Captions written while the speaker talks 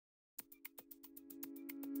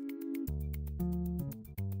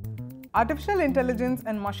Artificial intelligence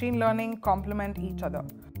and machine learning complement each other.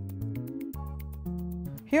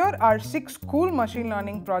 Here are 6 cool machine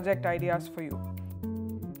learning project ideas for you.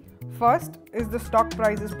 First is the stock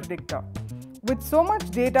prices predictor. With so much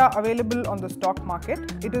data available on the stock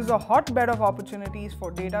market, it is a hotbed of opportunities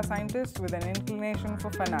for data scientists with an inclination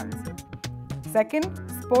for finance. Second,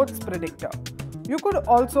 sports predictor. You could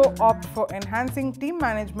also opt for enhancing team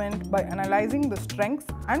management by analyzing the strengths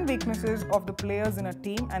and weaknesses of the players in a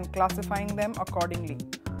team and classifying them accordingly.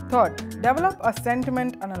 Third, develop a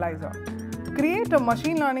sentiment analyzer. Create a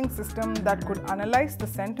machine learning system that could analyze the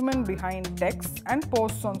sentiment behind texts and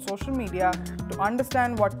posts on social media to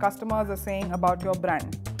understand what customers are saying about your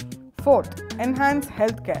brand. Fourth, enhance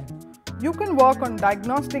healthcare. You can work on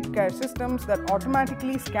diagnostic care systems that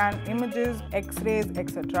automatically scan images, x-rays,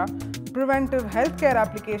 etc. Preventive healthcare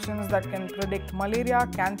applications that can predict malaria,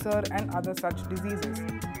 cancer, and other such diseases.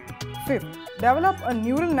 Fifth, develop a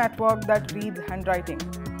neural network that reads handwriting.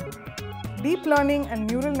 Deep learning and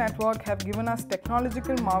neural network have given us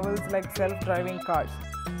technological marvels like self-driving cars.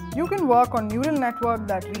 You can work on neural network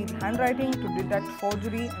that reads handwriting to detect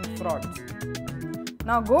forgery and frauds.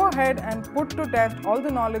 Now go ahead and put to test all the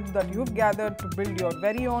knowledge that you've gathered to build your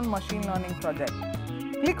very own machine learning project.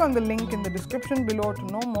 Click on the link in the description below to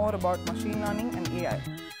know more about machine learning and AI.